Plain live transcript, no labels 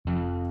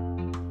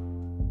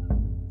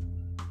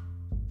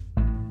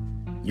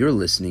You're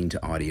listening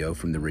to audio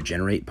from the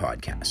Regenerate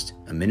Podcast,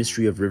 a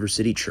ministry of River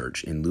City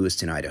Church in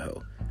Lewiston,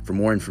 Idaho. For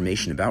more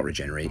information about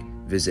Regenerate,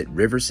 visit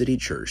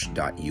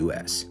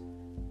rivercitychurch.us.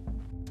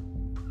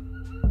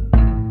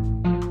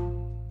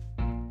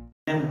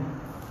 And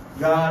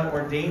God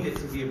ordained it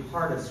to be a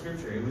part of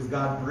Scripture. It was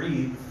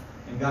God-breathed,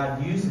 and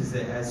God uses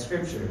it as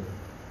Scripture.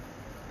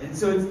 And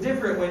so it's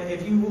different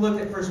if you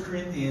look at 1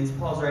 Corinthians,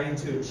 Paul's writing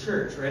to a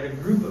church, right? A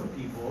group of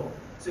people.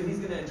 So he's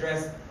going to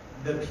address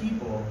the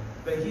people,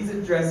 but he's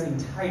addressing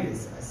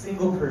Titus, a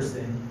single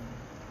person,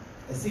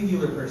 a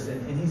singular person,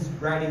 and he's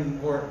writing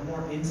more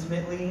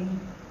intimately,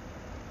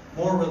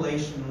 more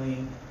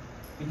relationally,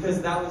 because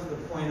that was the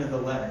point of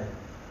the letter,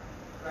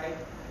 right?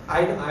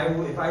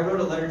 If I wrote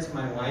a letter to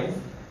my wife,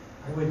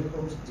 I would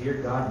hope to dear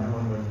God no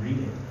one would read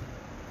it.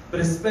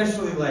 But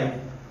especially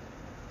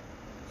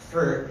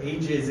for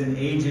ages and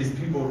ages,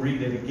 people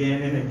read it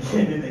again and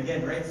again and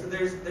again, right? So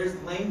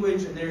there's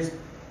language and there's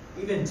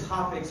even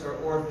topics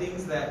or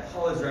things that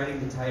Paul is writing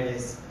to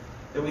Titus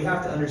that we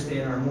have to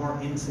understand are more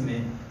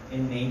intimate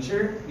in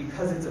nature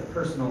because it's a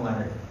personal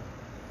letter.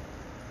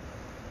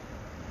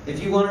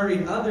 If you want to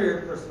read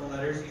other personal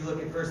letters, you look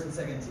at 1 and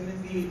 2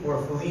 Timothy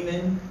or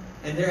Philemon,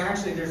 and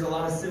there's a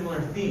lot of similar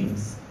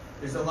themes.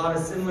 There's a lot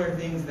of similar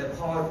things that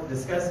Paul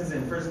discusses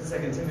in 1 and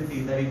 2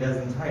 Timothy that he does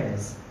in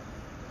Titus.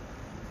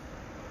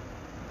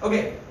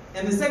 Okay,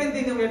 and the second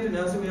thing that we have to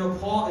know, so we know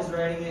Paul is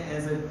writing it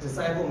as a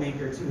disciple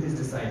maker to his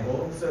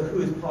disciple. So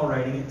who is Paul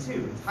writing it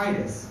to?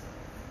 Titus.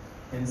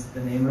 Hence the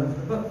name of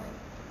the book,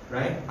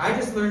 right? I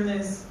just learned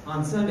this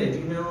on Sunday. Do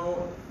you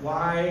know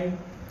why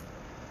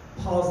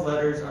Paul's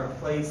letters are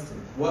placed,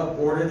 what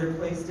order they're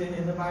placed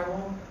in the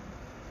Bible?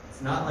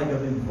 It's not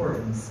of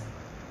importance.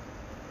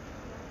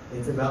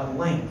 It's about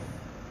length.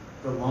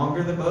 The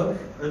longer the book,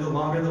 or the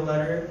longer the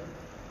letter,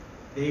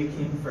 they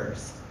came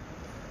first.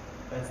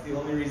 That's the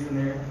only reason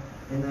they're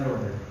in that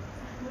order.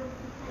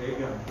 There you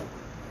go.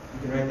 You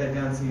can write that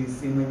down so you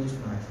seem like you're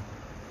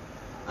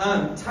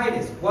smart.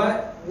 Titus.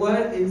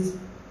 What is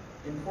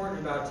important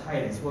about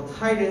Titus? Well,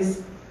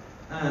 Titus,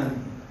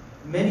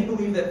 many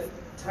believe that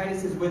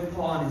Titus is with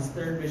Paul on his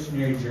third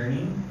missionary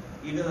journey,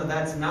 even though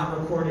that's not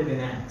recorded in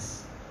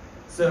Acts.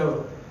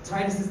 So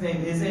Titus's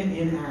name isn't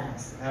in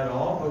Acts at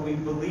all, but we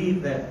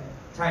believe that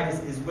Titus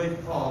is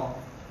with Paul.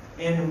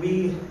 And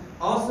we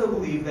also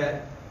believe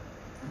that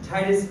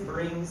Titus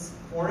brings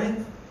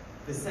Corinth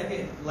the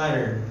second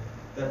letter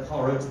that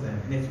Paul wrote to them.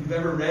 And if you've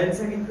ever read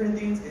 2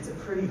 Corinthians, it's a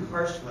pretty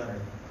harsh letter.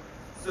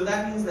 So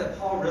that means that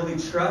Paul really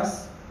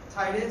trusts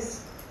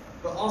Titus,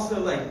 but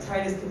also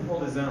Titus can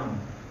hold his own.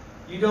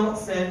 You don't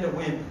send a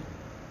wimp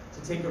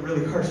to take a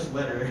really harsh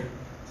letter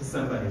to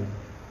somebody,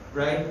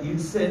 right? You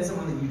send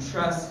someone that you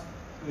trust,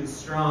 who is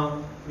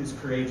strong, who's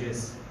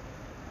courageous.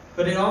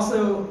 But it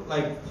also,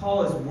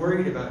 Paul is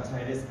worried about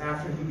Titus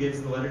after he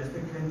gives the letter to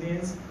the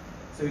Corinthians.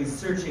 So he's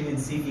searching and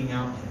seeking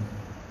out him.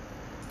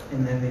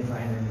 And then they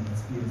find him, and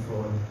it's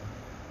beautiful, and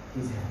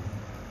he's happy.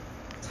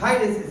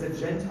 Titus is a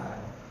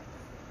Gentile.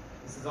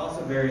 This is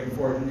also very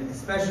important,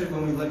 especially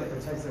when we look at the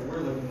text that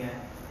we're looking at.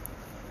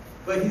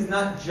 But he's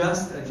not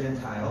just a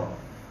Gentile.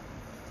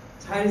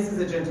 Titus is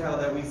a Gentile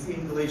that we see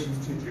in Galatians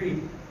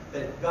 2:3,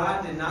 that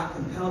God did not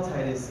compel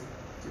Titus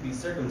to be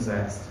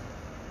circumcised.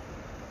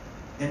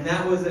 And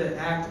that was an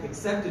act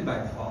accepted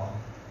by Paul.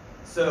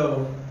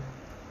 So,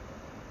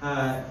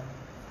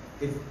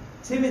 if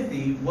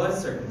Timothy was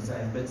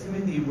circumcised, but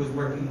Timothy was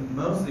working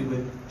mostly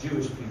with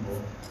Jewish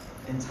people.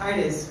 And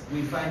Titus,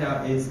 we find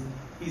out, he's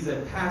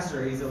a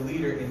pastor, he's a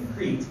leader in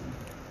Crete.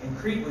 And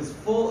Crete was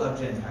full of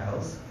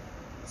Gentiles.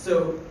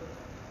 So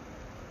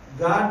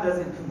God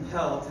doesn't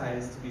compel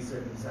Titus to be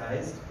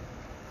circumcised.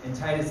 And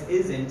Titus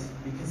isn't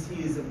because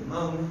he is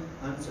among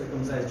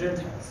uncircumcised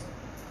Gentiles.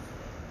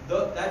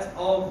 That's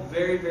all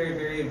very, very,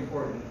 very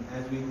important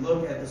as we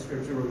look at the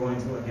scripture we're going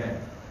to look at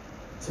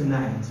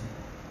tonight.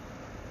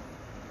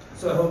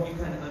 So I hope you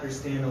kind of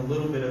understand a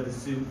little bit of the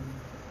soup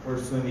we're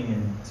swimming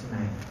in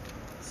tonight.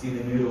 See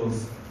the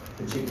noodles,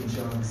 the chicken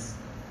chunks.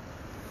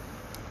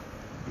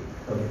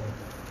 Okay.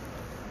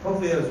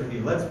 Hopefully that was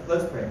reviewed.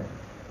 Let's pray.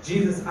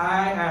 Jesus,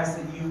 I ask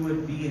that you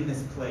would be in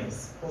this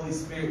place. Holy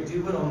Spirit,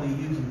 do what only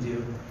you can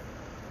do.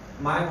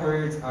 My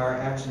words are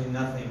actually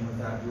nothing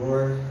without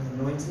your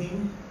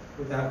anointing,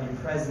 without your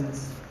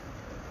presence,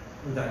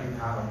 without your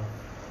power.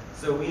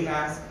 So we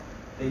ask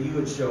that you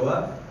would show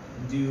up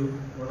and do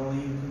what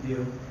only you can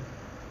do.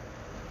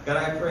 God,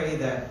 I pray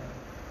that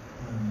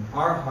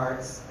our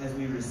hearts, as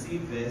we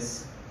receive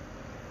this,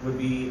 would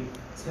be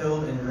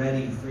tilled and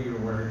ready for your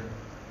word.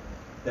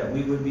 That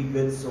we would be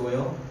good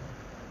soil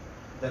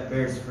that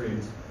bears fruit.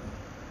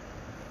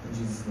 In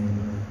Jesus' name,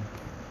 amen.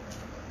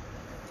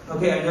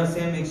 Okay, I know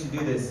Sam makes you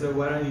do this, so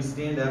why don't you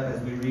stand up as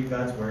we read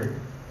God's word.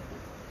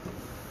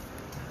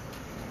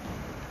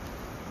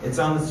 It's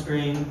on the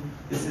screen.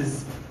 This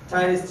is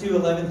Titus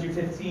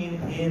 2:11-15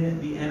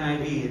 in the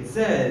NIV. It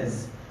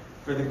says,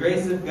 "For the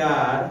grace of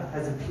God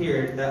has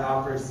appeared that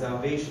offers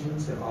salvation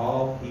to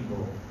all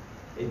people.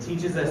 It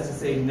teaches us to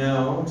say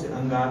no to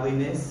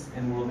ungodliness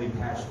and worldly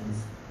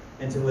passions.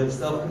 and to live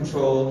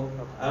self-controlled,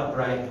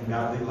 upright, and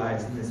godly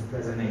lives in this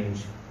present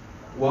age,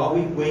 while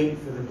we wait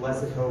for the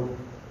blessed hope,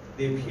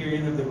 the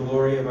appearing of the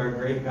glory of our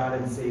great God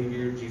and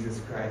Savior,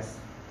 Jesus Christ,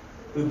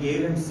 who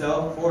gave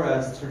himself for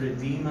us to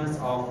redeem us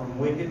all from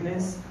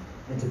wickedness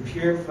and to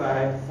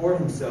purify for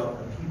himself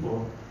a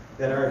people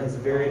that are his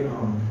very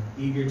own,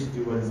 eager to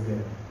do what is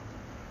good.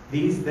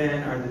 These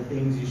then are the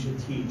things you should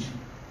teach,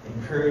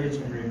 encourage,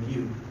 and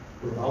rebuke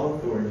with all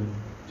authority.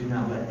 Do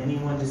not let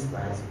anyone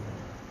despise you.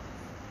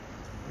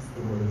 That's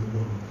the word of the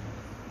Lord.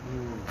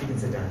 You can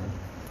sit down.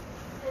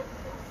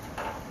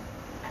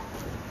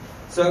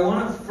 So I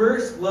want to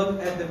first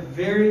look at the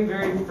very,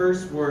 very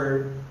first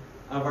word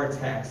of our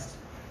text,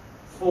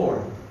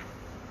 for.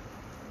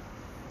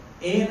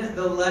 In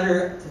the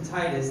letter to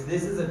Titus,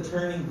 this is a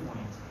turning point.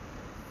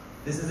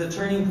 This is a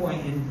turning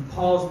point in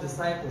Paul's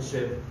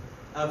discipleship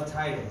of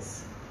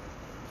Titus.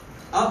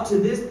 Up to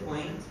this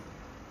point,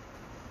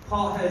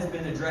 Paul has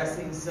been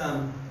addressing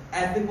some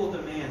ethical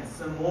demands,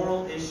 some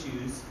moral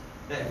issues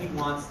that he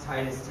wants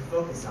Titus to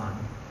focus on.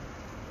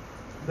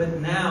 But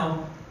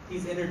now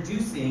he's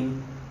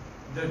introducing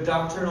the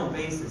doctrinal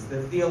basis,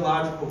 the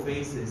theological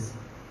basis,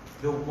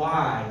 the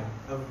why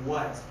of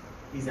what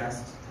he's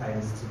asked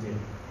Titus to do.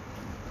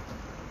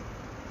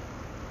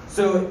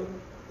 So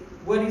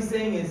what he's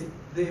saying is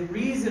the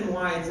reason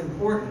why it's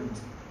important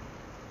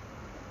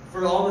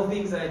for all the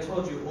things that I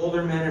told you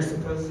older men are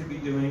supposed to be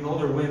doing,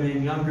 older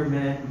women, younger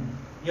men,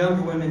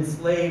 younger women,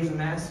 slaves,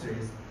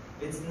 masters.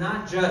 It's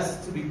not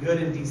just to be good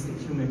and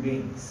decent human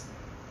beings.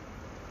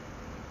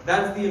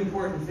 That's the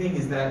important thing,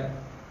 is that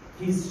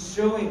he's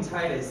showing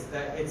Titus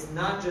that it's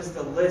not just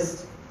a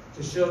list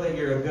to show that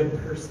you're a good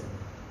person.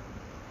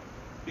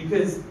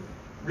 Because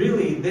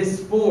really,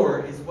 this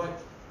 4 is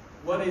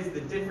what is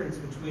the difference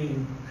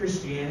between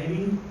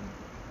Christianity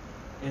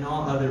and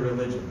all other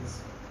religions.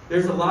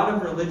 There's a lot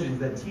of religions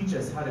that teach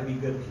us how to be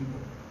good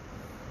people,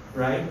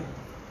 right?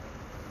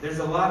 There's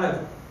a lot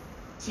of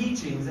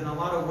teachings and a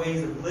lot of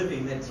ways of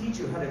living that teach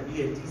you how to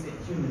be a decent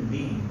human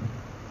being.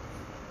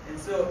 And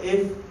so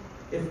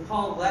if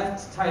Paul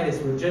left Titus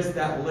with just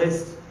that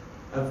list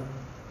of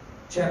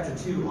chapter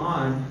 2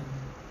 on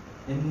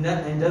and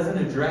doesn't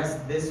address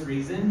this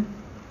reason,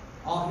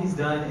 all he's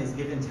done is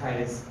given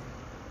Titus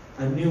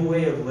a new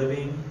way of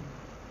living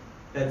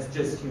that's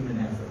just human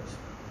effort.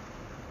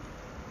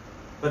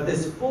 But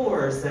this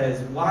 4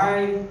 says,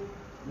 why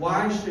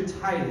should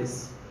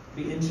Titus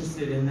be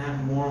interested in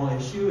that moral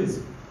issue?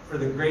 Is for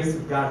the grace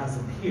of God has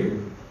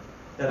appeared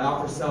that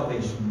offers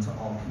salvation to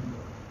all people.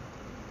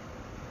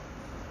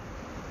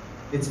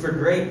 It's for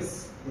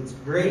grace. It's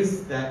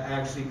grace that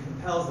actually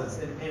compels us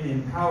and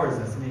empowers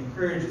us and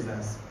encourages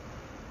us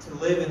to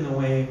live in the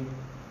way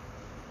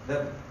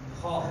that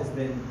Paul has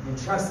been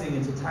entrusting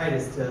into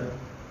Titus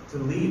to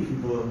lead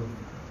people.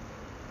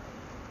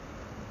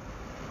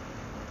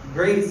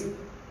 Grace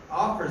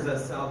offers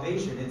us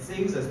salvation. It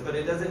saves us, but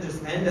it doesn't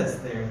just end us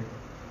there.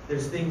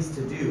 There's things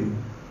to do.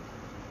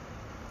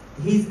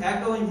 He's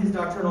echoing his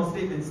doctrinal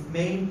statements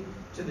made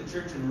to the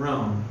church in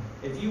Rome.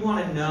 If you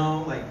want to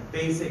know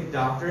basic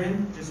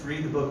doctrine, just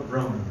read the book of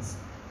Romans.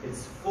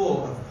 It's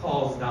full of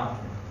Paul's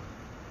doctrine.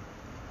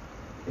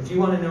 If you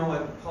want to know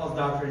what Paul's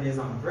doctrine is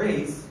on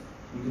grace,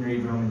 you can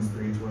read Romans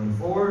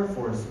 3:24,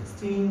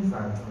 4:16,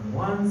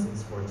 5:21,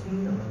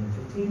 6:14,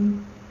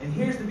 11:15. And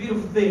here's the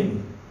beautiful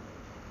thing,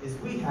 is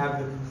we have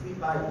the complete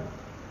Bible.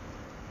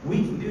 We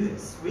can do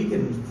this. We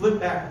can flip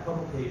back a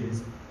couple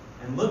pages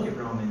and look at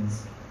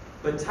Romans.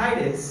 But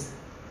Titus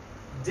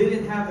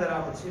didn't have that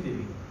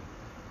opportunity.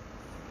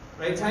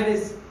 Right?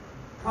 Titus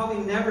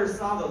probably never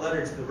saw the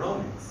letter to the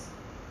Romans.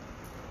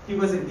 He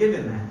wasn't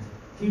given that.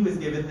 He was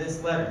given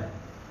this letter.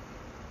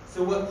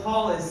 So what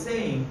Paul is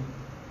saying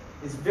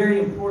is very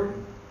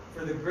important.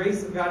 For the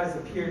grace of God has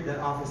appeared that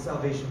offers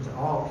salvation to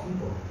all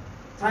people.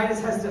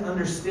 Titus has to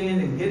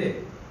understand and get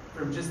it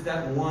from just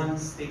that one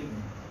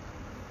statement.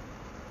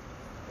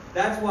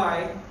 That's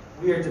why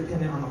we are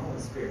dependent on the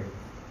Holy Spirit.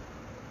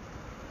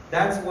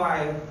 That's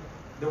why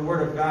the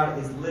Word of God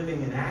is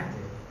living and active.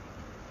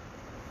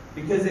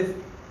 Because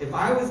if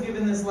I was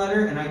given this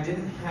letter and I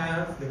didn't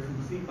have the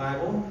complete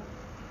Bible,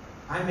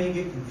 I may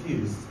get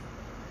confused.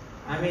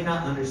 I may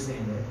not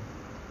understand it.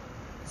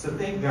 So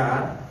thank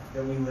God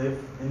that we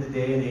live in the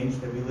day and age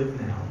that we live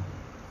now,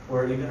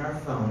 where even our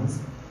phones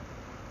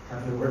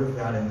have the Word of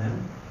God in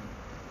them.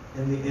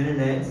 And the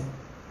internet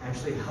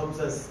actually helps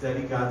us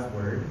study God's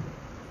Word.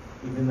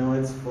 Even though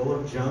it's full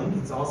of junk,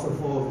 it's also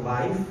full of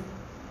life.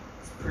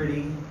 It's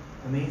pretty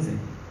amazing.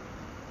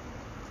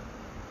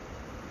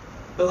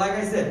 But like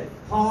I said,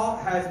 Paul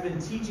has been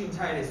teaching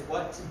Titus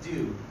what to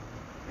do.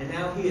 And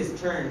now he has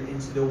turned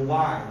into the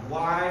why.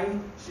 Why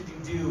should you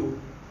do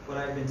what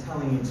I've been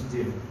telling you to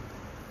do?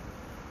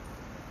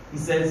 He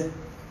says,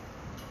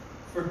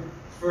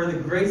 for the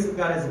grace of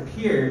God has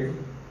appeared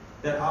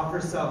that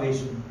offers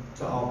salvation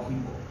to all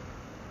people.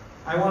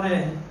 I want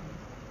to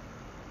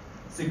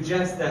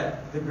suggest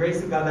that the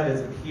grace of God that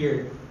has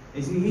appeared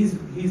is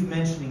he's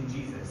mentioning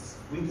Jesus.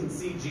 We can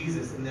see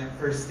Jesus in that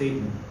first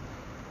statement.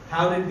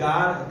 How did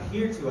God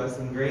appear to us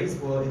in grace?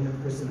 Well, in the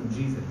person of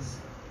Jesus.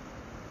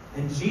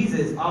 And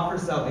Jesus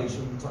offers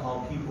salvation to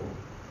all people.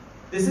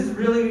 This is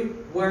really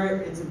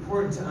where it's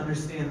important to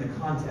understand the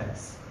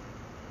context,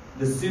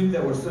 the soup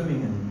that we're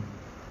swimming in.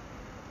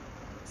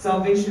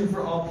 Salvation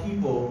for all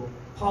people.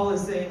 Paul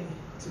is saying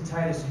to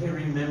Titus, hey,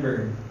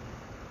 remember,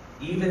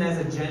 even as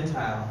a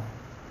Gentile,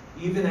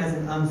 even as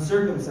an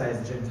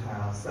uncircumcised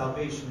Gentile,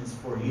 salvation is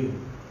for you.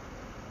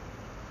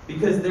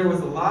 Because there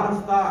was a lot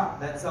of thought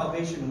that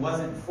salvation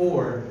wasn't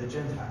for the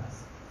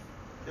Gentiles.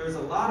 There was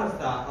a lot of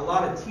thought, a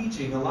lot of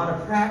teaching, a lot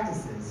of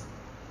practices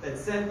that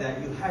said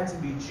that you had to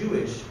be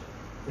Jewish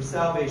for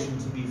salvation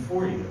to be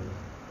for you.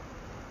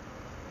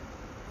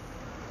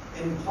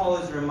 And Paul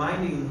is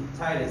reminding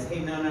Titus, hey,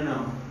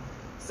 no.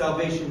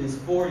 Salvation is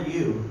for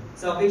you.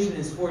 Salvation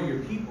is for your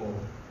people.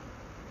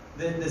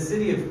 The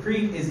city of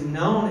Crete is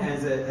known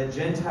as a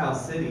Gentile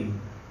city.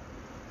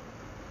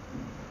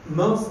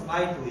 Most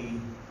likely,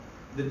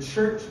 the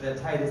church that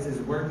Titus is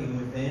working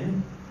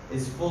within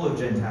is full of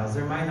Gentiles.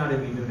 There might not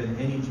have even been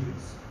any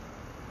Jews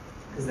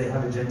because they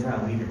have a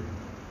Gentile leader.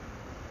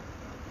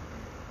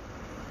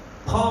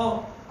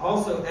 Paul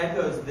also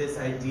echoes this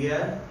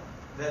idea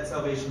that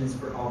salvation is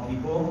for all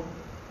people.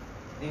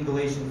 In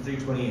Galatians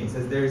 3:28 it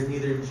says, there is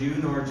neither Jew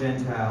nor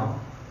Gentile,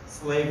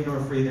 slave nor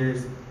free,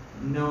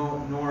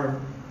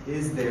 nor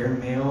is there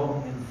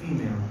male and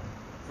female,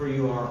 for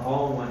you are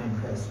all one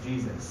in Christ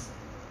Jesus.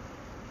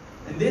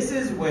 And this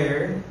is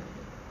where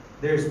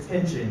there's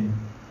tension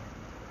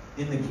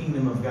in the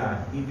kingdom of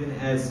God, even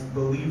as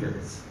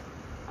believers.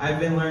 I've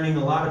been learning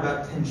a lot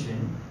about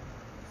tension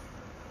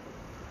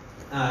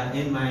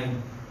in my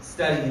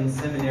study in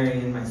seminary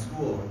in my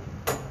school,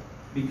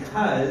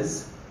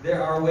 because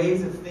there are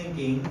ways of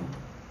thinking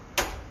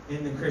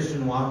in the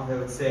Christian walk that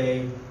would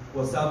say,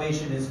 well,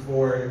 salvation is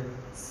for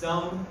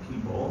some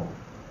people,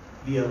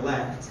 the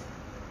elect.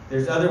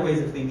 There's other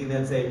ways of thinking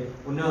that say,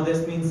 well, no,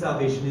 this means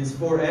salvation is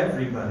for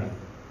everybody.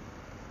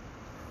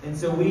 And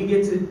so we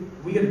get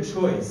a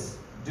choice.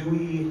 Do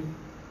we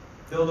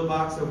build a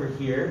box over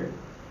here,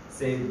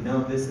 say,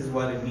 no, this is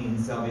what it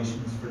means,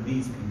 salvation is for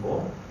these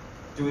people?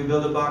 Do we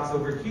build a box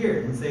over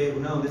here and say, well,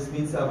 no, this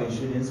means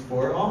salvation is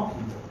for all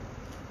people?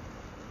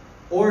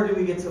 Or do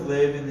we get to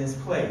live in this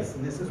place?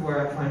 And this is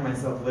where I find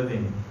myself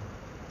living.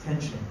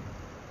 Tension.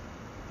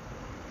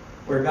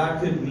 Where God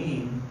could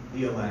mean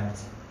the elect,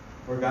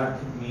 where God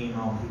could mean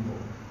all people.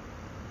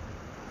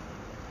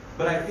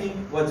 But I think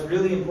what's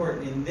really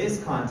important in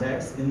this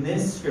context, in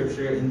this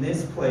scripture, in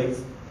this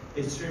place,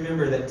 is to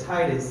remember that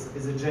Titus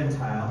is a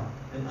Gentile,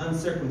 an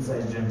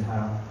uncircumcised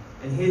Gentile,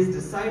 and his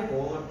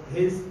disciple,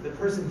 the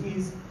person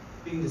he's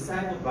being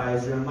discipled by,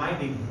 is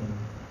reminding him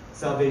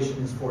salvation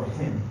is for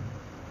him.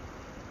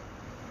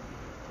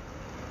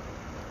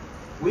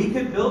 We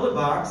could build a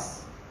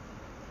box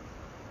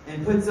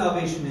and put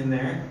salvation in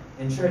there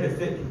and try to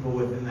fit people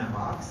within that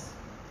box.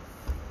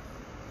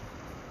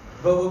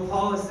 But what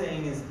Paul is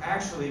saying is,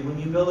 actually, when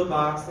you build a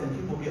box and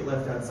people get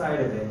left outside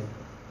of it,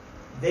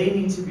 they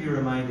need to be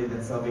reminded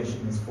that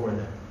salvation is for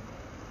them.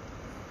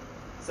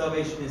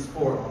 Salvation is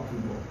for all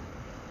people.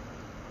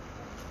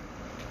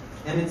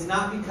 And it's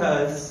not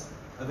because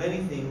of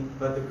anything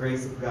but the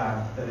grace of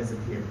God that has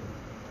appeared.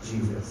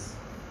 Jesus.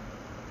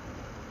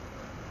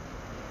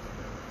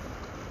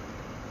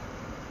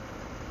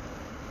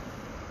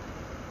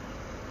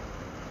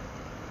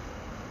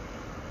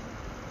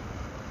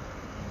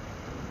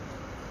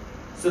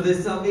 So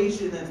this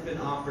salvation that's been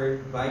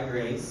offered by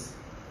grace,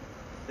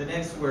 the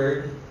next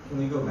word, can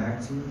we go back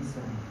to?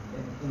 Sorry.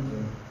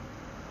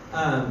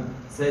 Thank you.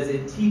 Says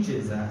it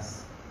teaches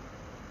us.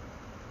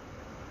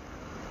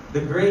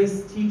 The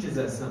grace teaches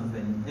us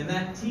something. And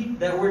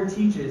that word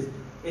teaches,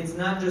 it's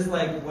not just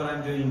like what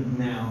I'm doing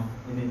now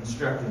in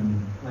instructing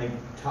you, like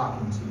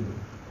talking to you.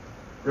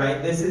 Right?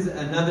 This is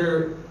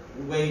another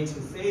way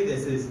to say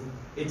this is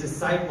it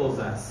disciples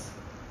us.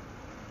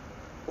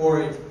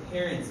 Or it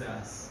parents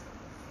us.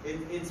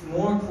 It's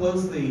more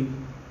closely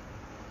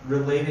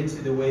related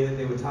to the way that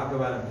they would talk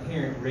about a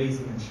parent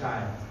raising a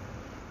child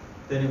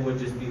than it would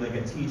just be like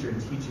a teacher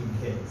teaching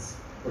kids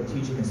or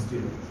teaching a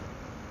student.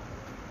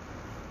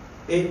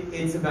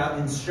 It's about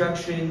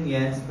instruction,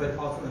 yes, but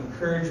also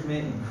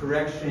encouragement and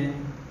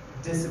correction,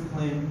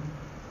 discipline.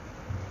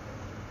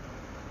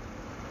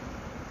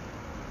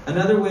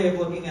 Another way of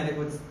looking at it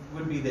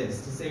would be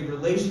this, to say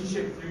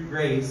relationship through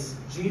grace.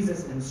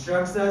 Jesus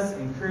instructs us,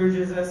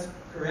 encourages us,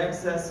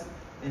 corrects us,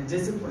 and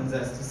disciplines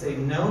us to say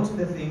no to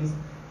the things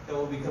that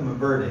will become a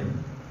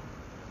burden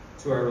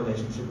to our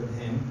relationship with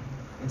Him,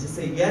 and to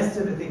say yes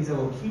to the things that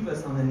will keep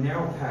us on the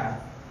narrow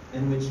path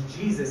in which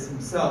Jesus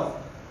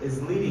Himself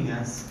is leading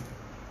us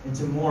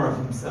into more of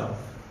Himself.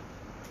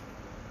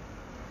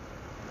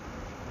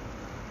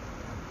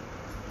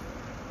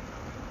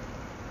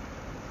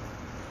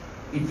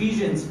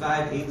 Ephesians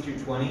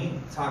 5:8-20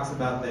 talks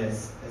about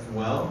this as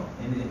well,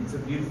 and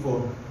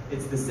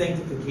it's the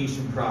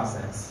sanctification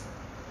process.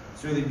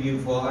 It's really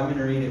beautiful. I'm going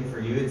to read it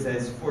for you. It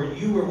says, "For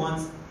you were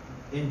once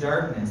in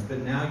darkness, but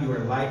now you are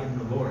light in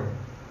the Lord.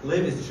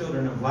 Live as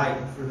children of light,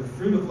 for the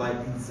fruit of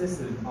light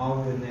consists in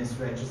all goodness,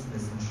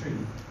 righteousness, and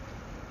truth.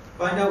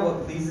 Find out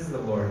what pleases the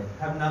Lord.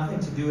 Have nothing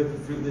to do with the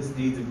fruitless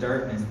deeds of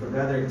darkness, but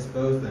rather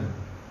expose them.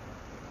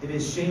 It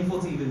is shameful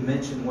to even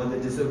mention what the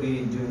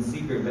disobedient do in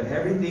secret, but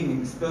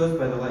everything exposed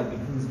by the light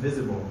becomes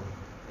visible,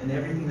 and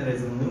everything that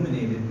is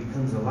illuminated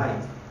becomes a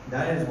light.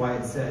 That is why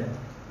it said,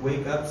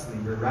 "Wake up,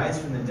 sleeper, rise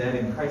from the dead,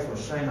 and Christ will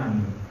shine on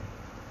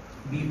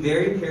you." Be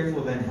very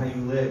careful then how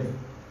you live,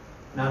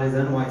 not as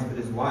unwise but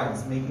as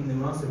wise, making the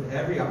most of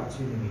every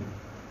opportunity,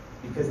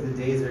 because the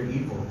days are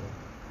evil.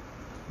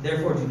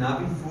 Therefore do not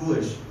be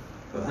foolish,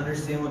 but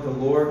understand what the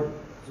Lord's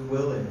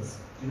will is.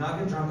 Do not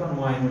get drunk on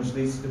wine, which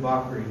leads to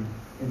debauchery.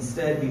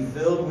 Instead, be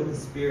filled with the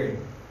Spirit,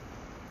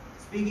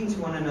 speaking to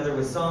one another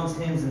with psalms,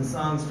 hymns, and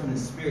songs from the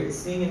Spirit.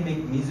 Sing and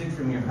make music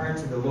from your heart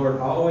to the Lord,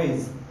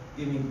 always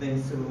giving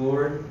thanks to the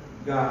Lord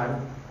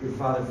God, your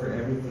Father, for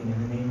everything,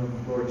 in the name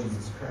of the Lord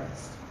Jesus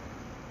Christ.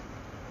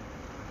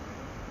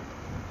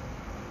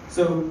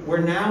 So we're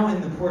now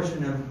in the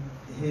portion of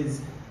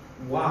his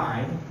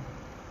why,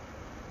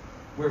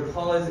 where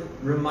Paul is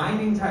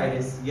reminding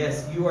Titus,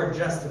 yes, you are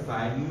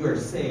justified, you are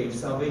saved,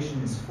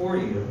 salvation is for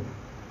you,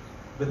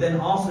 but then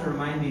also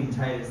reminding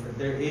Titus that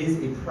there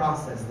is a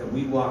process that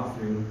we walk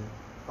through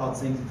called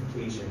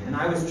sanctification. And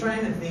I was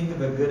trying to think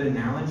of a good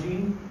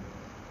analogy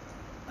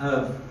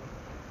of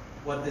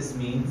what this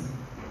means.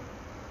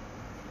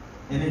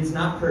 And it's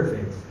not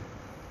perfect,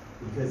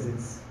 because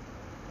it's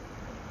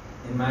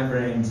in my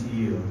brain to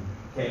you,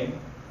 okay?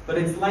 But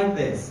it's like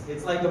this.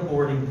 It's like a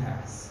boarding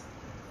pass.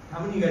 How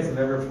many of you guys have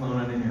ever flown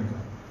on an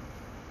airplane?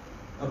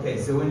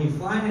 Okay, so when you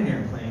fly in an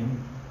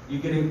airplane, you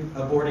get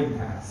a boarding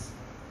pass.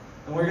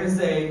 And we're going to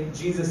say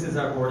Jesus is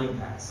our boarding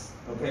pass,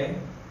 okay?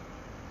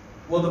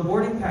 Well, the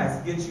boarding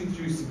pass gets you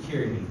through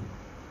security,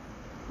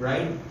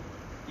 right?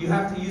 You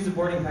have to use a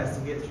boarding pass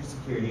to get through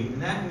security,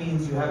 and that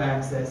means you have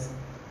access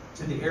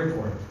to the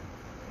airport.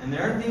 And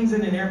there are things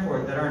in an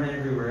airport that aren't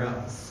everywhere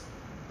else,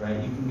 right?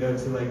 You can go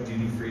to like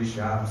duty-free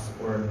shops,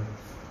 or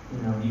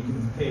you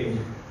can pay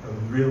a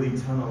really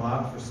ton a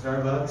lot for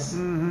Starbucks.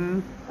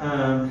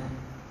 Mm-hmm.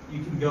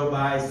 You can go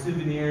buy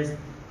souvenirs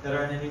that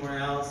aren't anywhere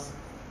else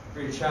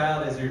for your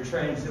child as you're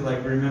trying to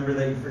like remember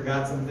that you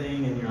forgot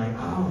something, and you're like,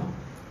 oh,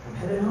 I'm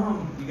headed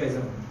home. You guys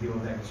don't deal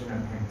with that because you're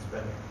not parents,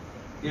 but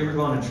if you ever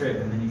go on a trip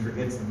and then you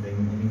forget something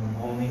and you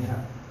only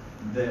have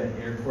the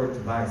airport to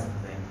buy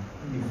something,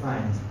 you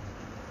find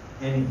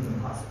anything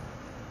possible.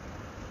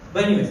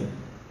 But anyways,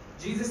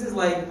 Jesus is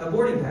like a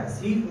boarding pass.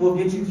 He will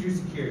get you through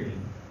security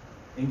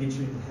and get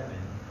you into heaven,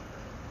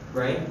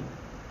 right?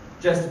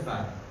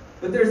 Justified.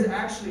 But there's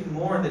actually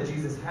more that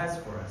Jesus has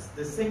for us.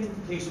 The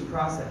sanctification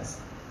process.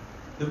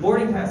 The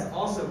boarding pass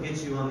also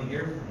gets you on the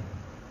airplane,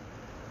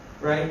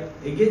 right?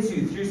 It gets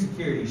you through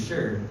security,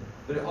 sure,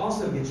 but it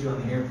also gets you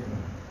on the airplane.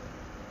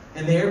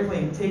 And the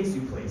airplane takes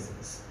you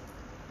places.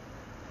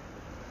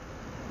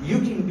 You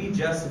can be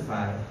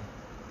justified.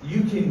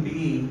 You can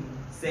be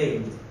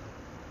saved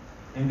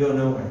and go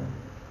nowhere.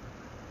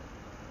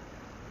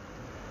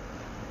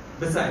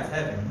 Besides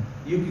heaven,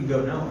 you can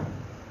go nowhere.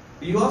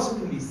 But you also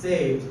can be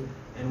saved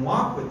and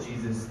walk with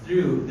Jesus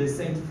through this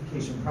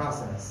sanctification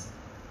process.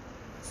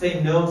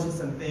 Say no to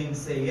some things,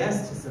 say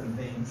yes to some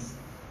things.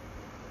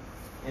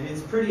 And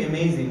it's pretty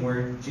amazing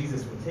where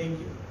Jesus will take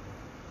you.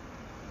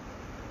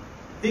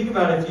 Think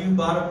about if you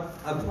bought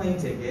a plane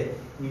ticket,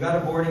 you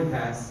got a boarding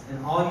pass,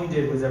 and all you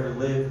did was ever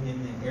live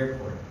in the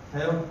airport.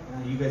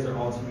 You guys are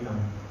all too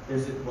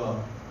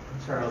young.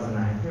 Charles and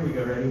I. Here we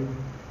go, ready?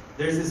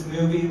 There's this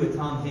movie with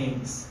Tom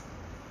Hanks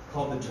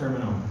called The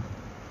Terminal.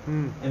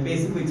 And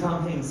basically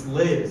Tom Hanks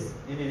lives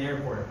in an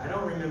airport. I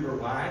don't remember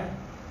why,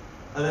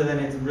 other than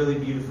it's really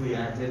beautifully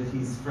acted.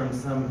 He's from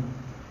some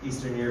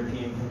Eastern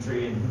European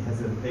country and he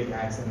has a big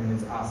accent and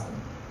it's awesome.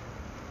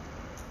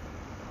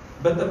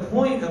 But the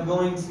point of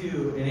going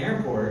to an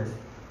airport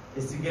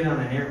is to get on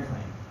an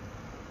airplane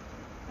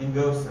and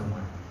go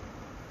somewhere.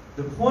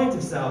 The point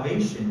of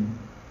salvation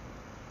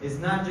is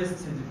not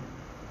just to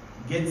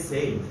get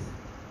saved,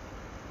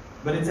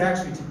 but it's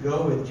actually to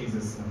go with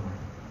Jesus somewhere,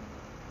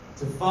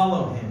 to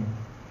follow him,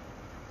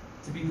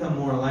 to become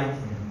more like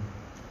him,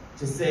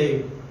 to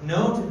say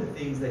no to the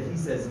things that he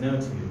says no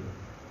to,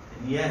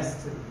 and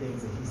yes to the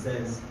things that he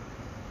says.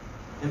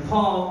 And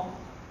Paul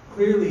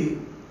clearly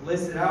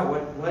listed out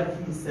what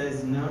he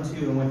says no to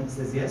and what he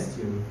says yes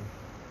to.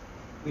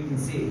 We can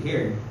see it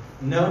here.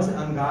 No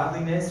to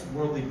ungodliness,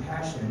 worldly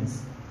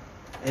passions,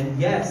 and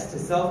yes to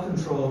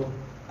self-controlled,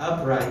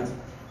 upright,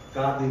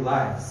 godly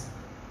lives.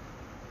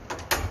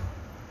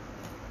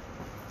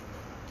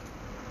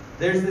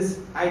 There's this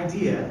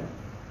idea,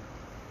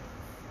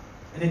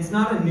 and it's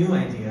not a new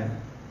idea,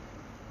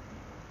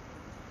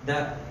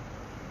 that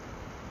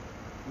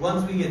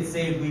once we get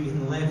saved, we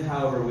can live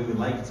however we would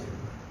like to.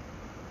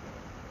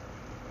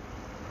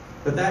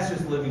 But that's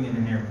just living in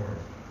an airport,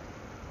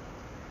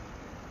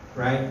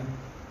 right?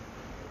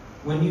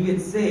 When you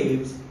get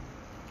saved,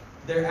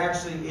 there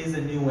actually is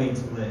a new way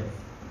to live.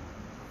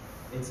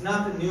 It's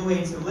not the new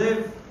way to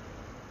live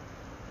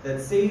that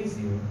saves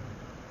you,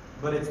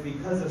 but it's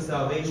because of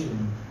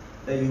salvation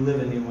that you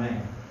live a new way.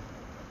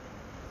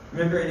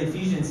 Remember in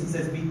Ephesians, he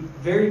says, be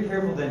very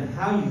careful then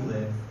how you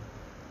live,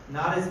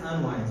 not as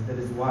unwise, but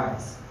as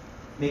wise,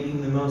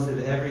 making the most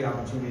of every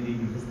opportunity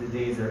because the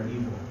days are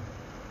evil.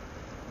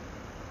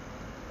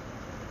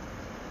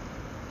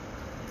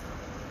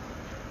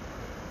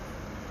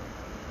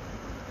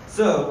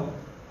 So,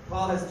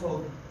 Paul has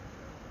told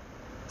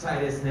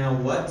Titus now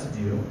what to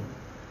do,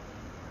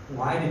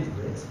 why to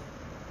do it,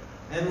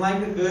 and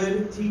like a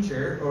good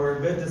teacher or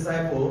a good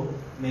disciple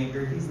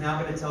maker, he's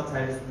now going to tell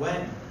Titus when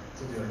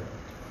to do it.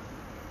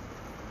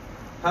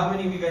 How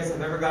many of you guys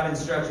have ever got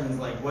instructions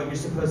like what you're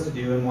supposed to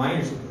do and why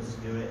you're supposed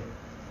to do it,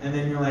 and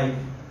then you're like,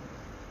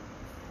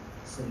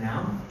 so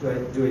now? Do I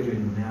do it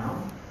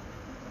now?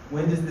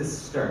 When does this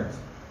start?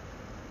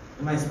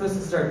 Am I supposed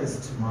to start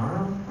this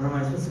tomorrow? Or am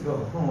I supposed to go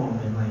home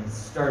and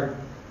start,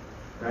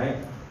 right?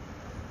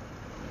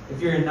 If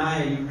you're in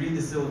Naya, you read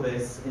the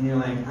syllabus and you're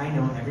like, I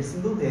know every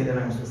single day that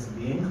I'm supposed to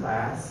be in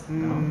class.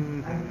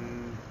 No,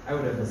 I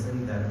would have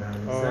assumed that about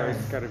you. Oh, Sorry.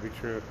 it's got to be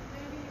true.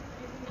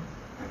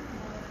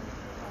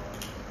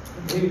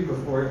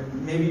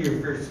 Maybe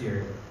your first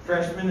year.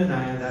 Freshman in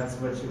Naya, that's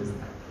what she was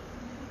like.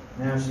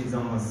 Now she's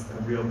almost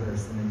a real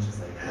person and she's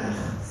like,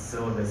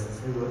 syllabuses,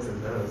 who looks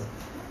at those?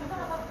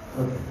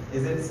 Okay.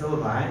 Is it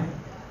syllabi?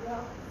 Yeah.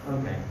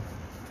 Okay.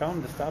 Tell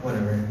him to stop.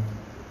 Whatever.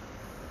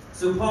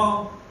 So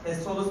Paul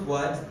has told us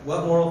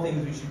what moral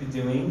things we should be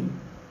doing,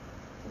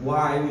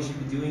 why we should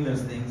be doing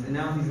those things, and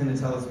now he's going to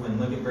tell us when.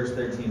 Look at verse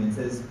 13. It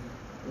says,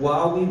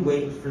 while we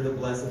wait for the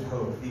blessed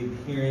hope, the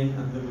appearing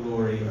of the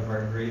glory of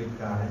our great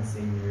God and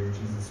Savior,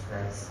 Jesus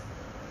Christ.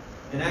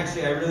 And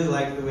actually, I really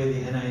like the way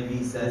the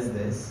NIV says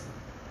this.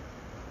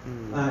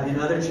 In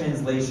other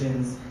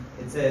translations,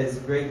 it says,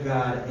 great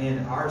God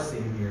and our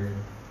Savior,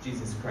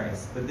 Jesus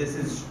Christ. But this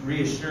is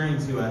reassuring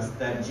to us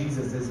that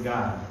Jesus is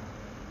God.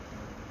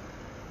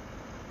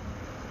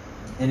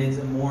 And it's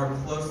a more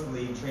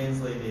closely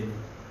translated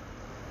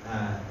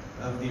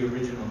of the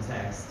original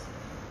text.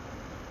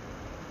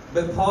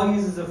 But Paul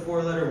uses a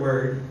 4-letter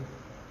word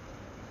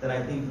that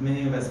I think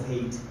many of us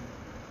hate,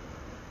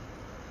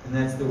 and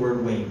that's the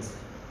word wait.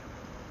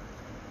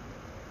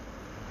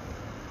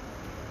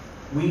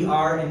 We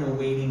are in a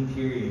waiting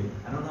period.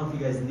 I don't know if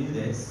you guys knew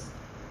this,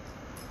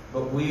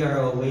 but we are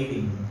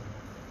awaiting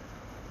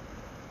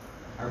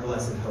our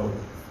blessed hope.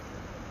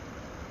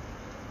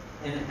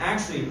 And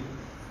actually,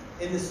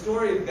 in the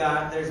story of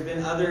God, there's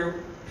been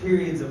other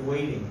periods of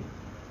waiting,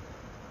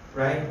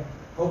 right?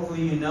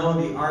 Hopefully you know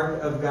the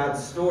arc of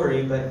God's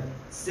story, but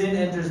sin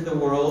enters the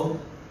world,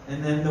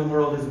 and then the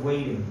world is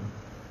waiting.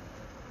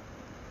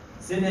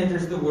 Sin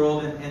enters the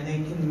world, and they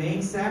can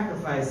make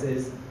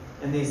sacrifices,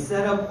 and they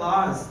set up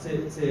laws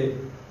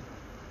to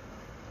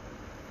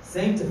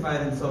sanctify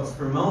themselves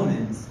for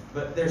moments,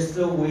 but they're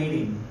still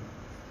waiting.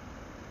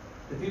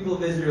 The people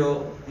of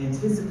Israel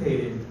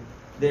anticipated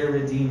their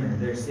Redeemer,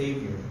 their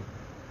Savior.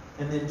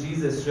 And then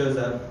Jesus shows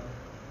up.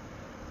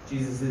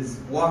 Jesus is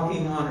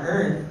walking on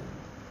earth,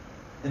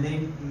 and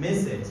they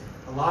miss it.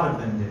 A lot of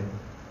them do.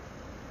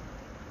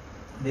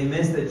 They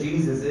miss that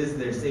Jesus is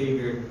their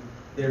Savior,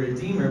 their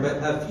Redeemer, but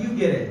a few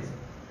get it,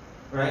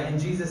 right? And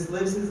Jesus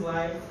lives his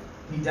life,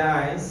 he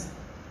dies,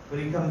 but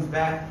he comes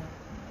back.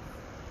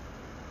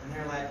 And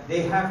they're like,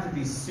 they have to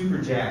be super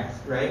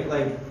jacked, right?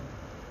 Like,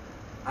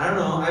 I don't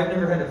know, I've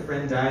never had a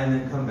friend die and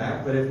then come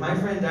back, but if my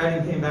friend died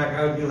and came back,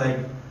 I would be like,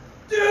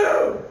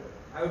 dude!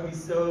 I would be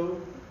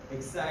so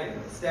excited,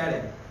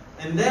 ecstatic.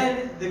 And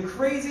then the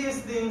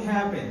craziest thing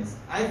happens.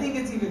 I think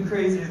it's even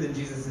crazier than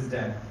Jesus'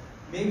 death.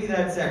 Maybe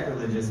that's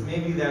sacrilegious.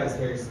 Maybe that was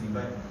heresy.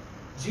 But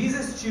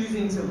Jesus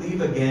choosing to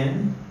leave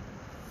again,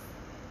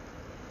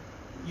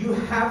 you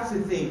have to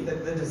think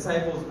that the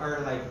disciples are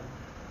like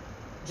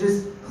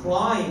just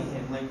clawing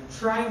him, like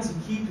trying to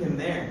keep him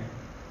there.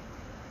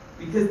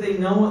 Because they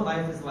know what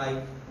life is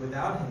like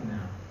without him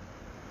now.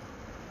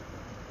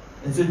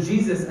 And so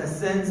Jesus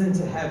ascends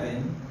into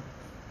heaven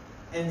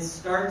and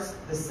starts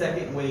the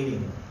second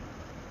waiting.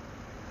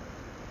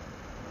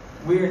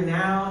 We are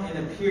now in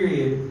a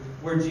period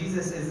where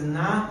Jesus is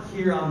not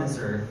here on this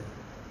earth.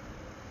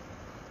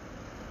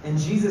 And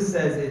Jesus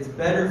says it's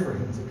better for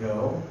him to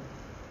go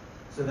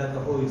so that the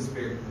Holy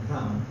Spirit can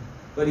come.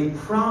 But he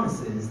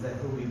promises that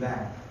he'll be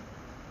back.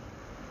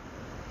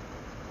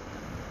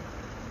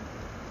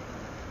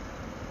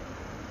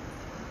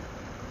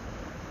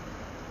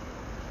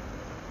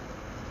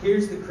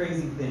 Here's the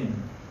crazy thing.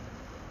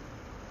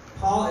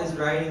 Paul is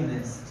writing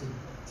this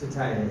to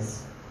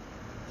Titus.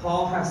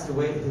 Paul has to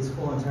wait his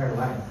whole entire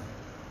life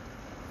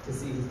to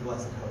see his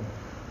blessed hope.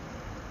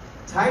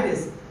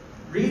 Titus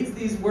reads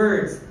these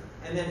words,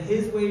 and then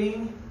his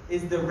waiting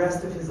is the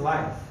rest of his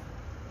life.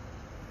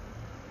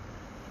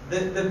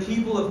 The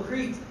people of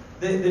Crete,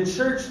 the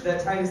church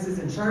that Titus is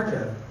in charge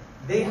of,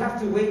 they have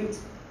to wait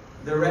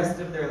the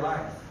rest of their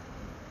life.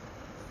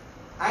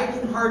 I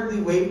can hardly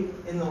wait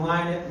in the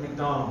line at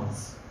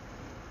McDonald's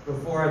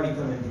before I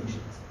become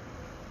impatient.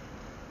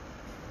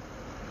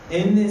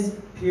 In this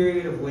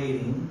period of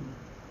waiting,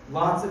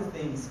 lots of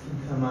things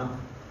can come up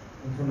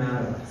and come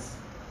out of us.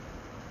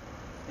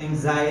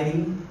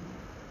 Anxiety,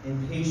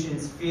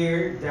 impatience,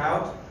 fear,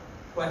 doubt,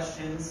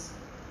 questions.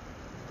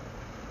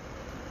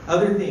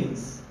 Other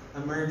things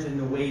emerge in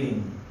the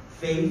waiting: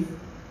 faith,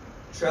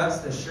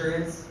 trust,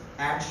 assurance,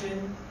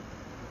 action.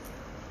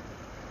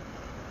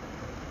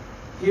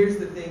 Here's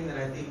the thing that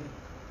I think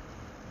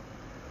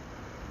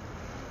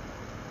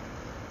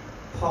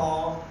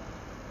Paul,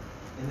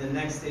 in the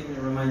next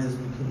statement, reminds us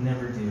we can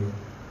never do,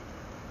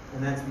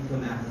 and that's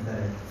become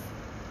apathetic.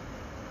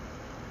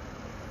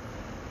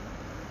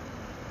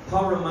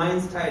 Paul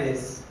reminds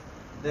Titus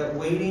that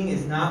waiting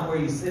is not where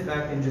you sit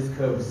back and just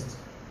coast.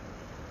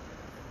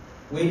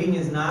 Waiting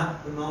is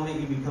not the moment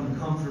you become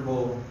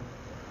comfortable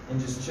and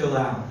just chill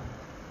out.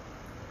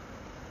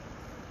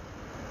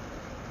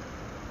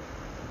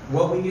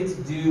 What we get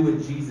to do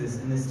with Jesus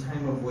in this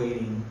time of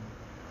waiting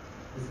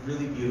is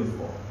really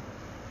beautiful.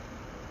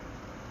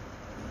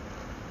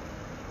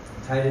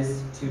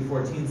 Titus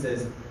 2:14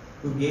 says,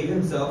 who gave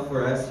himself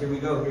for us, here we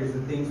go, here's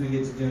the things we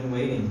get to do in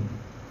waiting,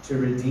 to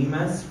redeem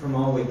us from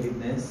all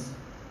wickedness,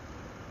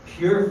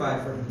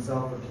 purify for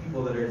himself a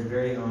people that are his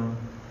very own,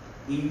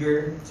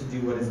 eager to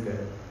do what is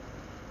good.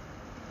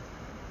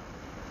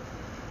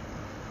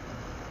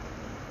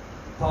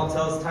 Paul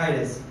tells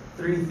Titus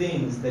 3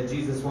 things that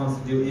Jesus wants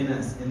to do in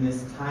us in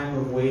this time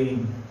of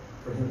waiting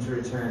for him to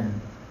return.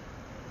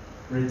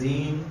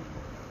 Redeem,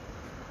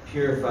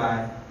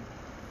 purify,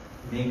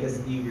 make us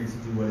eager to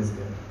do what is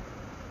good.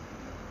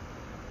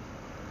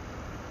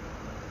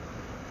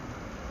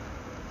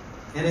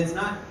 And it's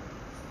not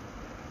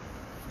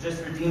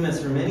just redeem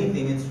us from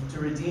anything, it's to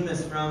redeem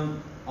us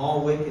from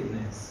all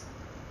wickedness.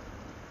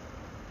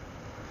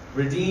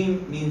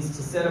 Redeem means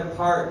to set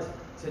apart,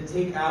 to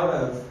take out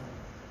of.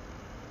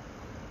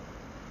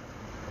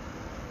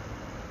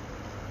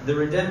 The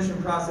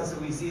redemption process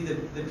that we see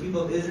that the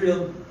people of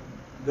Israel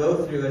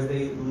go through as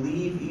they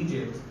leave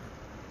Egypt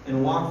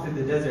and walk through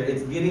the desert.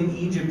 It's getting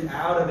Egypt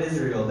out of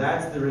Israel.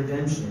 That's the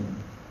redemption.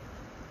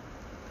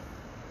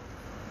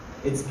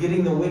 It's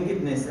getting the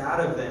wickedness out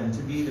of them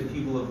to be the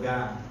people of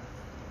God.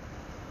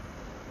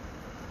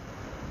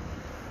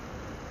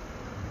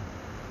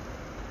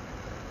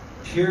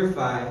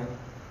 Purify.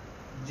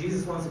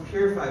 Jesus wants to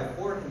purify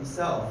for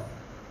himself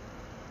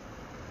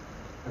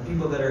a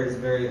people that are his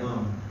very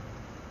own.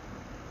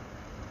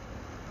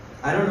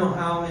 I don't know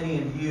how many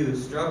of you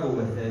struggle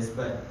with this,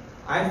 but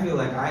I feel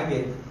like I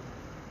get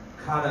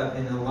caught up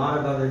in a lot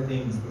of other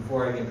things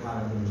before I get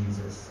caught up in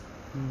Jesus.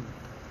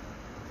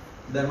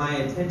 That my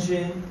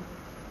attention,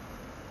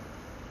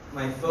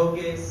 my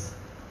focus,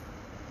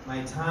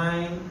 my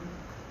time,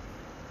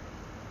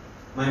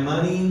 my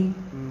money,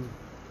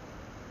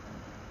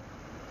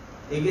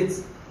 it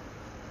gets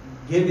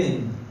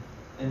given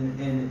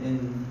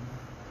and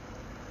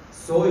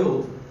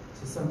soiled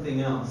to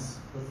something else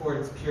before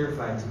it's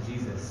purified to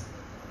Jesus.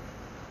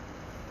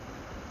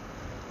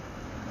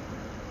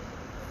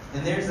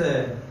 And there's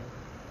a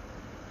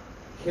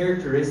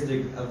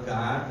characteristic of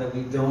God that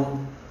we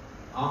don't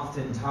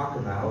often talk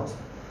about.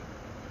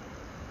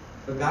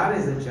 But God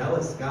is a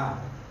jealous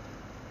God.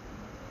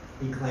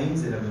 He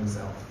claims it of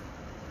himself.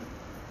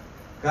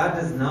 God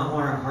does not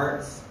want our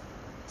hearts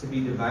to be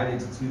divided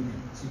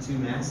to two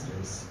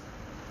masters.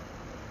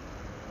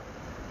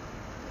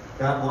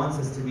 God wants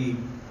us to be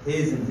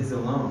his and his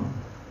alone.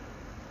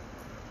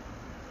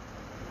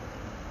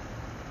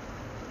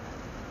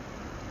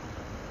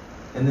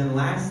 And then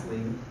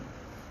lastly,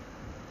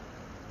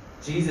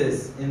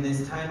 Jesus, in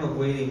this time of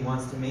waiting,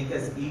 wants to make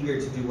us eager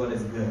to do what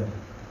is good.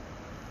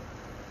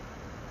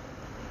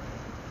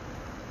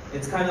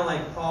 It's kind of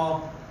like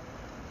Paul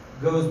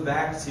goes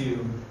back to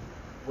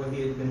what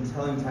he had been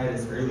telling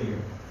Titus earlier.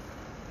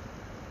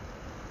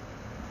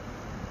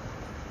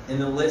 In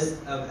the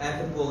list of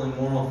ethical and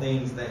moral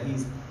things that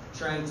he's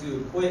trying to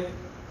equip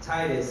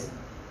Titus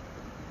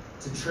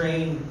to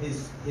train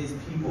his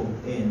people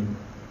in.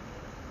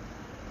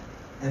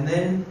 And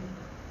then,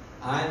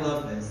 I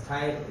love this.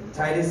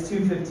 Titus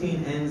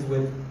 2:15 ends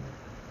with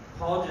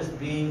Paul just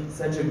being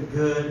such a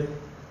good,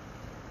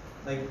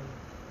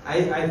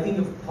 I think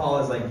of Paul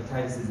as like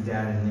Titus's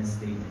dad in this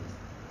statement.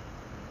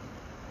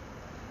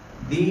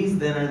 These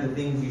then are the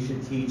things you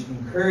should teach.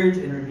 Encourage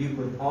and rebuke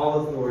with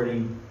all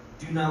authority.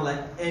 Do not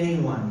let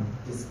anyone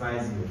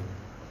despise you.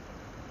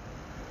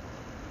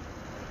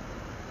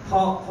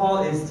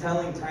 Paul is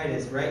telling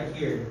Titus right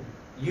here,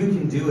 you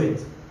can do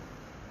it.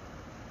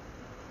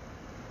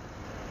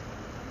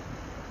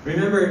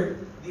 Remember,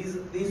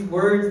 these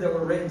words that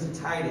were written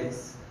to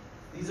Titus,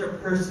 these are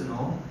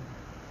personal,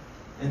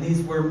 and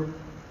these were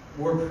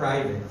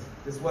private.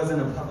 This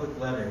wasn't a public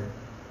letter.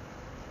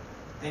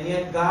 And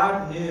yet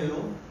God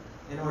knew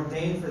and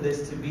ordained for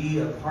this to be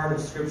a part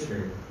of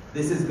Scripture.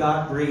 This is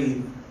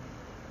God-breathed.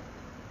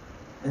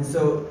 And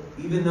so,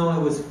 even though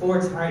it was for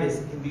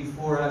Titus, it can be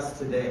for us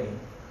today.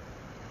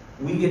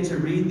 We get to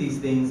read these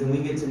things and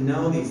we get to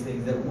know these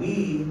things, that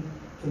we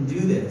can do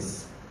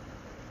this.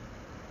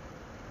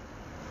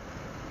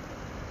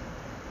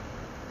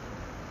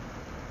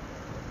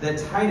 That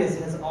Titus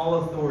has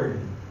all authority.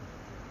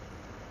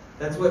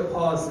 That's what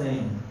Paul is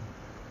saying.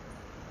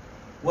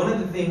 One of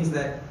the things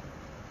that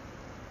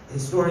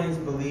theologians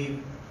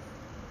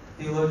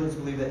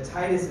believe that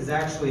Titus is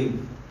actually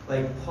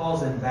like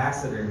Paul's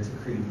ambassador to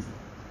Crete.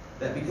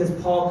 That because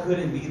Paul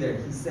couldn't be there,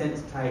 he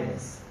sent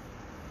Titus.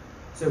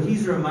 So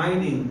he's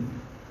reminding,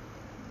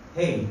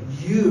 hey,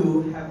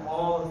 you have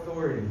all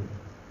authority.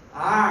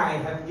 I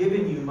have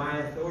given you my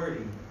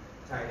authority,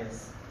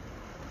 Titus.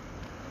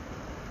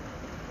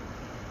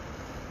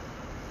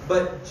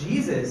 But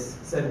Jesus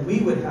said we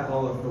would have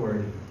all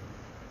authority.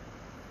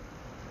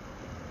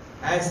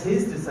 As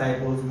his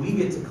disciples, we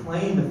get to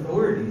claim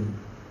authority.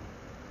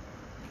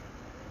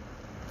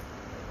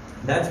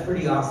 That's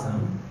pretty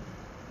awesome.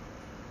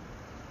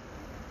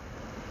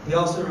 He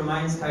also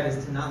reminds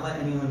Titus to not let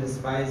anyone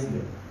despise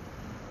you.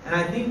 And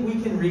I think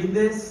we can read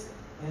this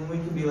and we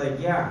can be like,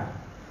 yeah,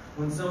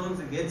 when someone's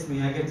against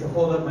me, I get to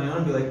hold up my own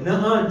and be like,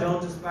 nuh-uh,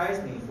 don't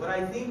despise me. What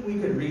I think we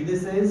could read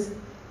this is,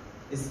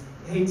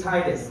 hey,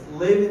 Titus,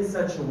 live in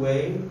such a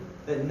way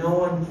that no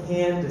one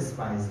can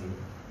despise you.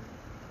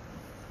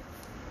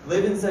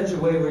 Live in such a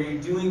way where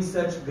you're doing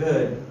such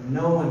good,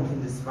 no one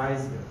can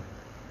despise you.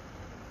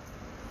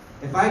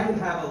 If I could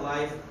have a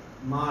life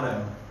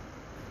motto,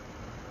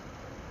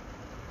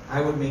 I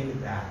would make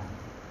it that.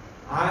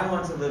 I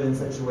want to live in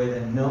such a way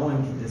that no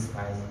one can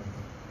despise me.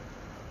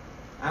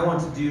 I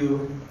want to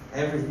do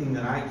everything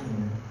that I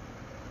can.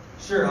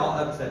 Sure, I'll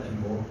upset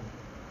people.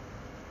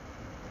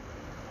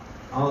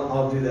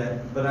 I'll do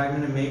that, but I'm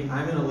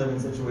gonna live in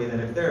such a way that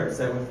if they're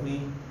upset with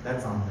me,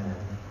 that's on them.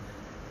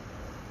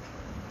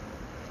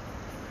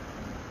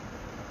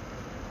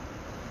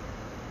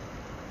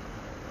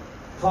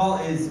 Paul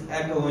is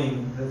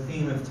echoing the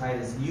theme of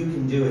Titus. You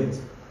can do it.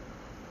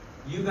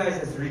 You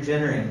guys as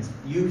regenerate,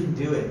 you can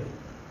do it.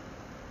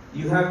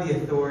 You have the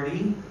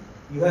authority,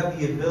 you have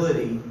the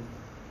ability,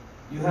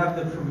 you have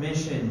the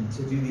permission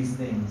to do these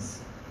things.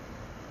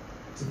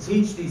 To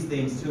teach these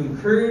things, to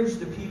encourage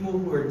the people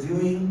who are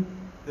doing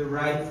the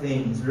right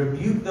things.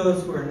 Rebuke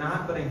those who are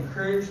not, but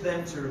encourage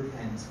them to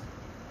repent.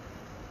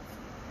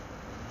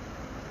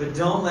 But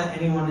don't let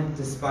anyone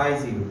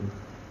despise you.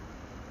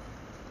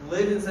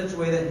 Live in such a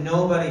way that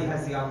nobody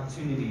has the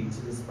opportunity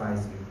to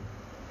despise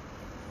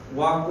you.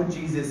 Walk with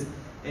Jesus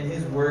in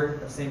his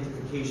work of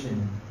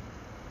sanctification.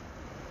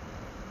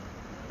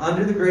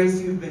 Under the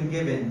grace you've been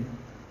given,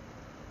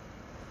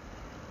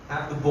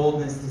 have the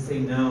boldness to say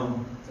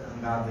no to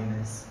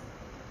ungodliness.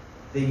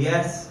 The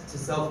yes to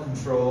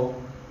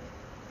self-control.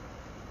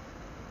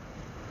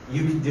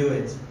 You can do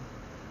it.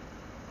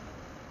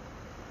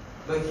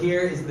 But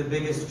here is the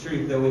biggest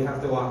truth that we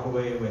have to walk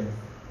away with.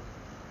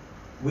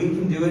 We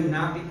can do it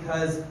not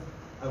because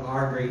of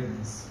our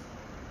greatness,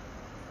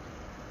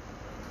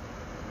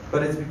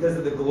 but it's because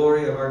of the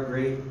glory of our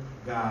great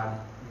God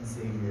and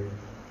Savior,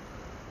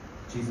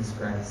 Jesus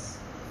Christ.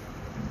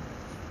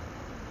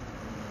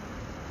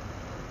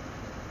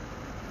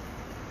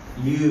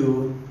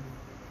 You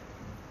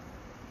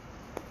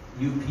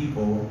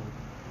people,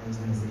 I was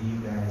going to say you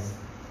guys,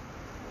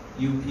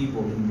 you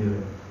people can do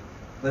it.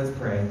 Let's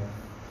pray.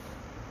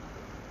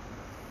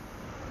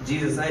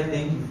 Jesus, I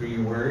thank you for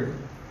your word.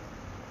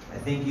 I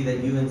thank you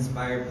that you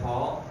inspired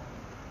Paul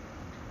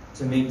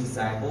to make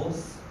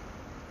disciples.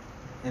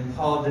 And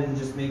Paul didn't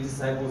just make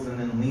disciples and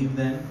then leave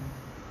them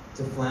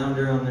to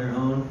flounder on their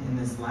own in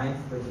this life,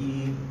 but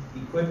he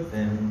equipped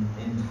them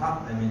and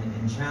taught them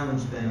and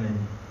challenged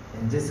them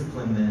and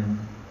disciplined them.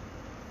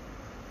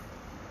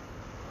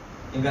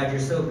 And God,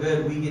 you're so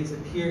good. We get to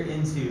peer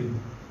into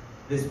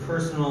this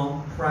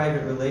personal,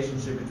 private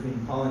relationship between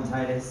Paul and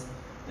Titus,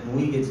 and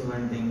we get to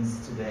learn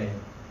things today.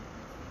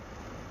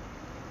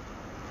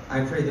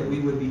 I pray that we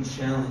would be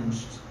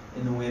challenged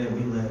in the way that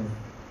we live.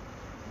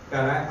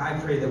 God, I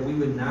pray that we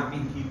would not be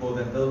people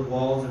that build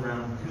walls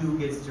around who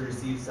gets to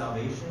receive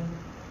salvation,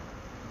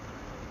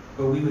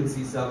 but we would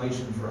see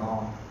salvation for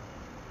all.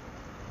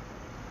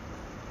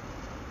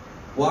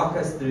 Walk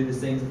us through the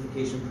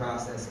sanctification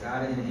process,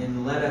 God,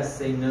 and let us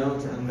say no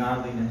to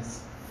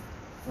ungodliness,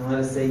 and let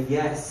us say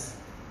yes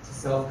to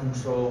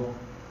self-control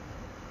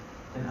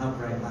and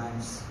upright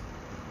lives.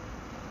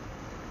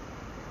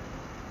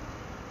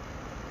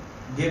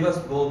 Give us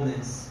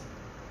boldness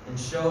and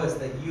show us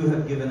that you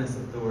have given us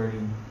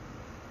authority.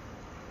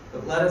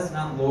 But let us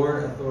not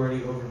lord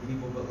authority over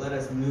people, but let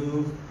us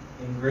move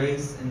in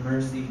grace and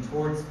mercy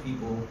towards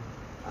people,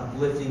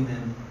 uplifting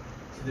them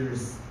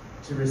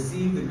to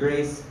receive the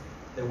grace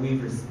that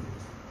we've received,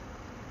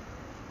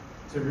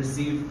 to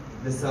receive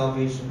the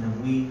salvation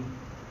that we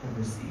have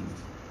received.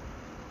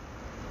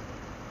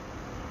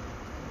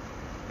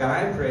 God,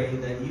 I pray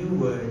that you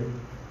would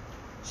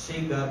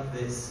shake up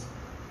this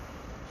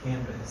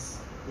campus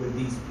with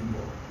these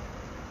people.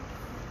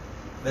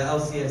 The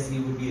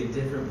LCSC would be a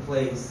different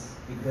place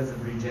because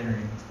of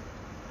Regenerate.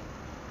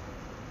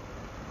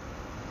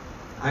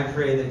 I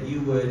pray that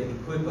you would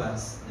equip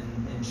us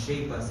and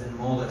shape us and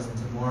mold us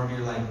into more of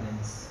your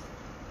likeness.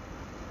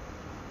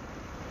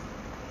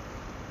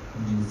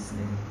 In Jesus'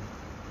 name,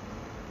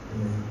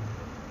 amen.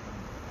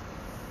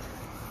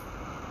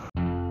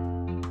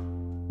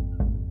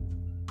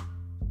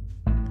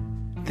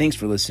 Thanks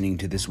for listening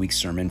to this week's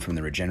sermon from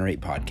the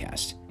Regenerate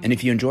podcast. And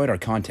if you enjoyed our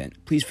content,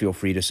 please feel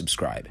free to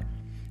subscribe.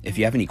 If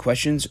you have any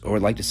questions or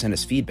would like to send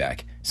us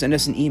feedback, send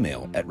us an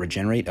email at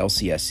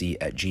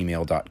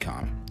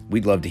regeneratelcsc@gmail.com.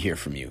 We'd love to hear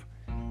from you.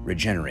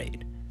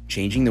 Regenerate,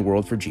 changing the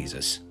world for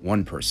Jesus,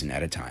 one person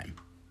at a time.